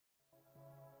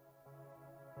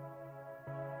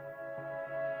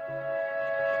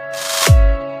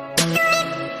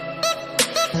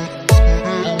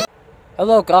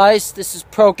Hello guys, this is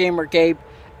Pro Gamer Gabe,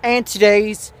 and in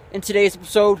today's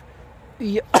episode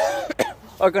we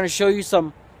are going to show you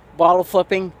some bottle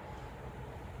flipping,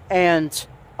 and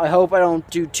I hope I don't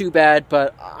do too bad,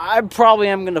 but I probably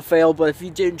am going to fail. But if you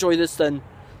did enjoy this, then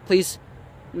please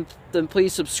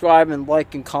subscribe and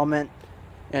like and comment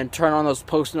and turn on those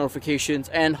post notifications,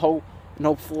 and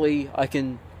hopefully I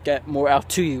can get more out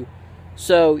to you.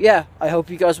 So yeah, I hope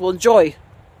you guys will enjoy.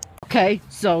 Okay,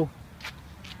 so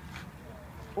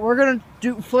we're gonna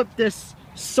flip this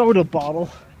soda bottle.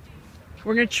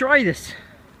 We're gonna try this.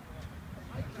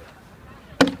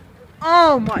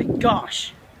 Oh my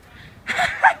gosh!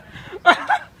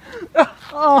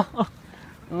 Oh,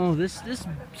 this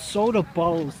soda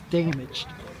bottle is damaged.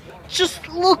 Just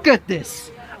look at this.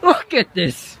 Look at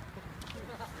this.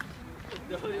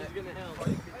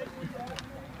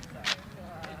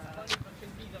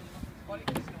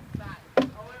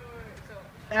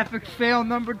 Epic fail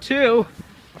number 2.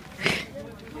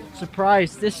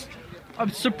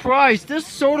 I'm surprised this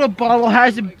soda bottle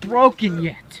hasn't broken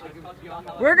yet.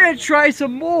 We're gonna try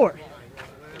some more.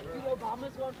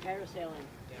 Obama's going parasailing.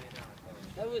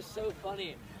 That was so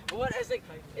funny. What is like?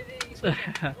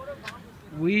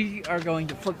 We are going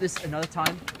to flip this another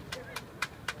time.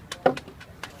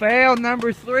 Fail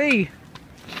number 3.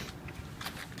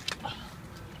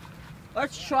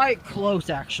 Let's try it close,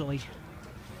 actually.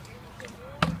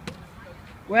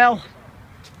 Well,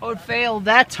 I failed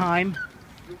that time.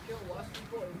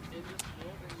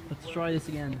 Let's try this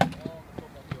again.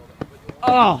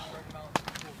 Oh,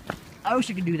 I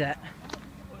wish I could do that.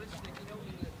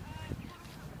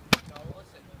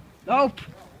 Nope.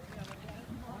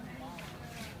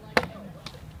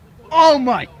 Oh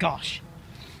my gosh.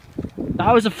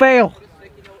 That was a fail.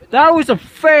 That was a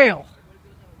fail.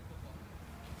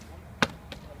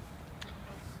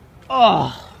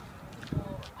 Oh.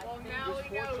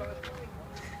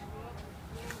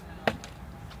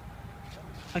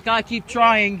 I gotta keep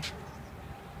trying.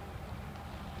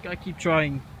 Gotta keep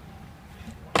trying.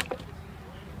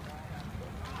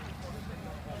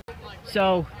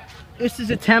 So, this is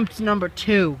attempt number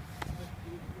 2.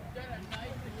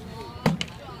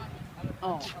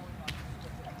 Oh.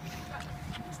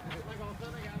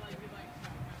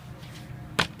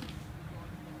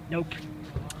 Nope.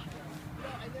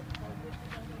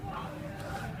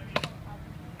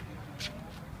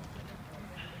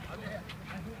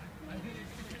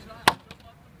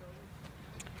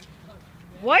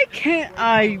 Why can't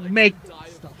I make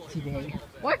stuff today?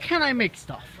 Why can't I make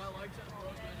stuff?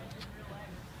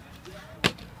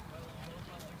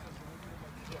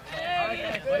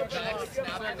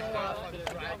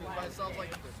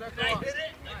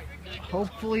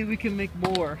 Hopefully we can make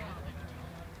more.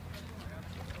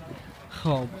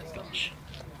 Oh my gosh.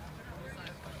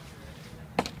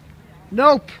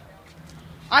 Nope!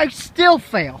 I still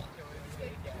fail.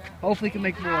 Hopefully we can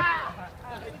make more.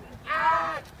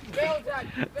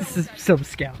 This is some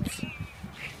scouts.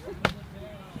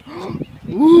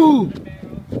 Ooh!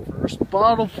 First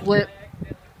bottle flip.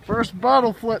 First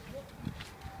bottle flip.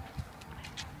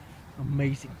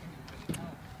 Amazing.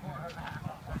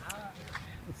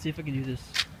 Let's see if I can do this.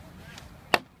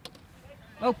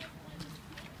 Oh!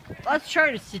 Let's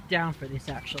try to sit down for this,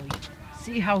 actually.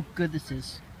 See how good this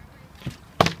is.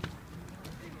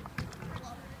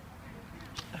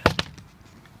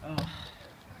 Oh.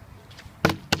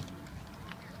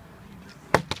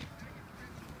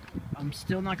 I'm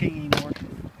still not getting any more.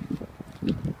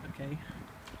 Okay.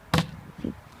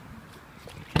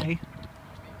 Okay.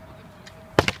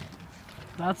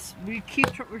 We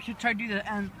should try to do that.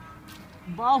 And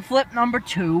ball flip number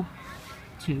 2.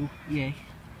 Yay.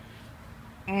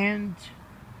 And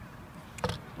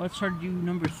let's try to do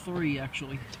number 3,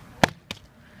 actually.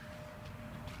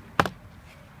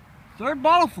 Third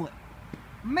bottle flip.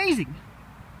 Amazing.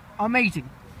 Amazing.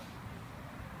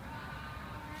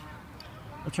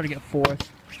 Let's try to get 4th.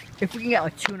 If we can get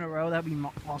like 2 in a row, that'd be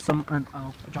awesome. And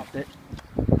oh, I dropped it.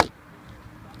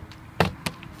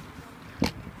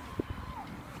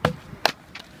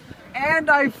 And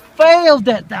I failed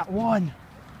at that one.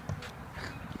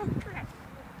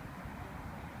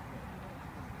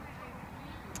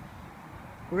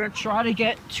 We're gonna try to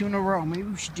get 2 in a row. Maybe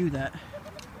we should do that.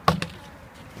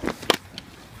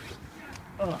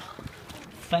 Ugh.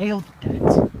 Failed at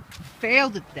that.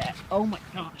 Failed at that. Oh my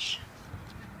gosh.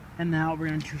 And now we're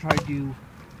gonna try to do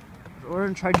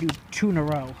 2 in a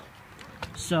row.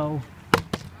 So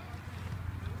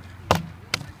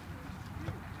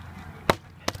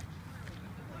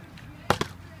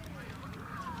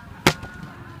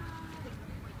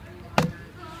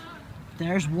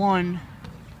there's one.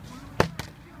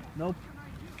 Nope.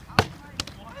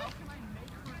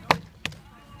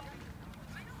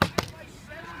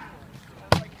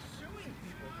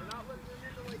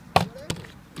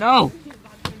 No!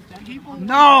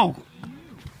 No!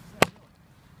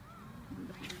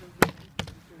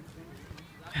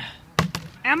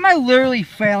 Am I literally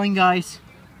failing, guys?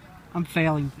 I'm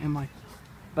failing, am I?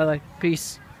 By the way,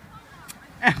 peace.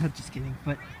 Just kidding,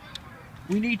 but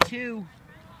we need 2.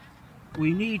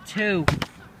 We need 2.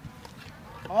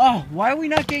 Oh, why are we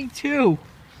not getting 2?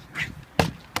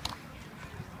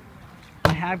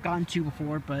 I have gotten 2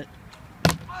 before, but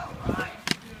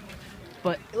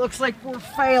it looks like we're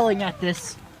failing at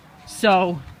this.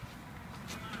 So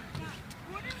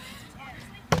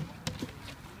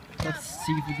let's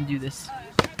see if we can do this.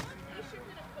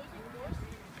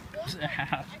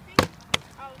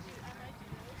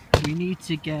 We need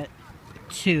to get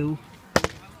 2.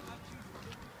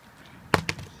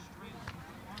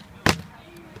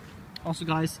 Also,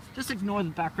 guys, just ignore the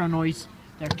background noise.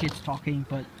 There are kids talking,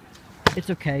 but it's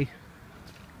okay.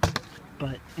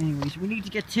 But anyways, we need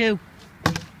to get 2.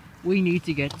 We need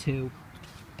to get 2.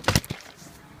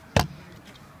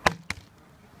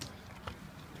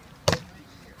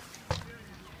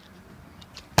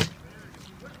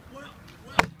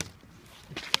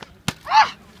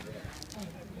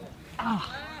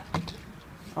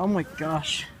 Oh my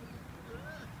gosh.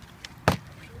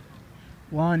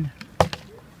 1.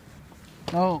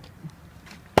 Oh.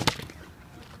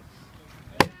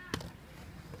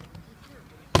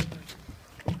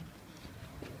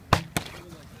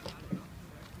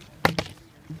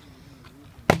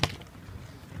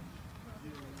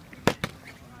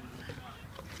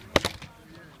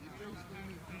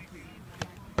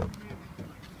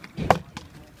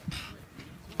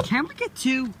 Can we get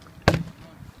 2?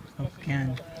 Oh,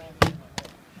 can.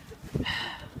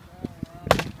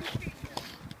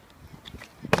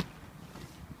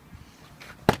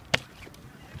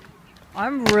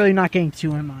 I'm really not getting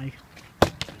 2, am I?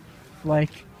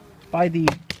 Like, by the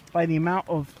amount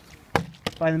of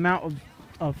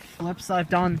flips I've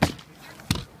done,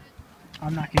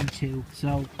 I'm not getting 2.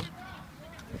 So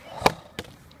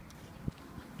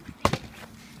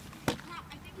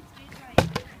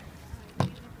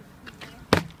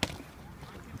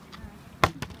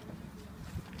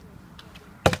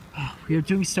we are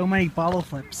doing so many bottle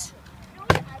flips.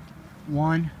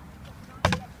 1.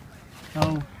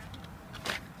 Oh.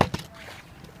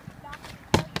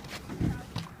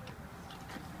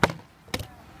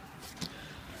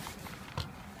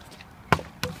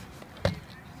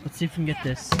 Let's see if we can get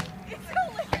this.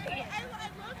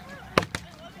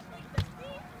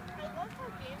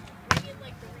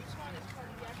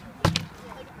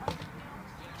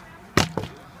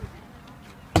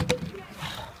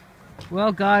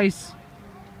 Well, guys,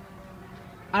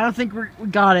 I don't think we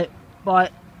got it,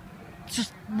 but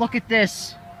just look at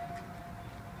this.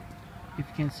 If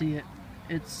you can't see it,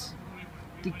 it's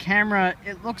the camera.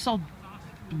 It looks all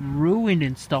ruined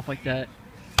and stuff like that.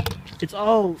 It's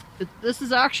all. This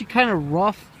is actually kind of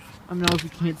rough. I don't know if you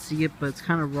can't see it, but it's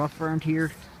kind of rough around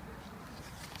here.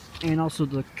 And also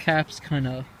the cap's kind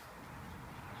of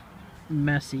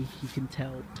messy. You can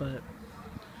tell, but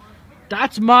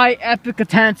that's my epic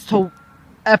attempts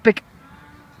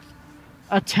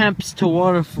to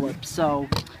water flip. So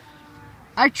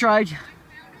I tried,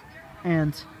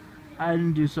 and I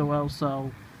didn't do so well.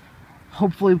 So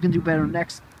hopefully we can do better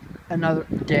another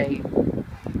day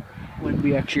when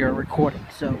we actually are recording.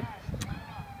 So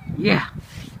yeah.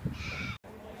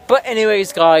 But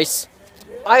anyways, guys,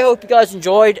 I hope you guys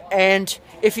enjoyed, and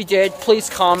if you did, please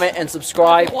comment and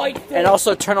subscribe, and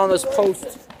also turn on those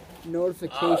post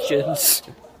notifications.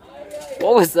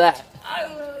 What was that?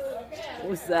 What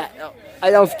was that? Oh,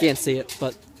 I don't know if you can't see it,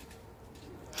 but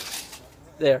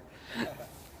there.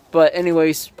 But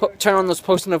anyways, turn on those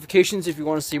post notifications if you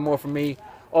want to see more from me.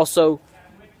 Also,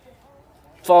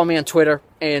 follow me on Twitter,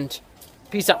 and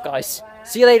peace out, guys.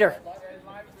 See you later.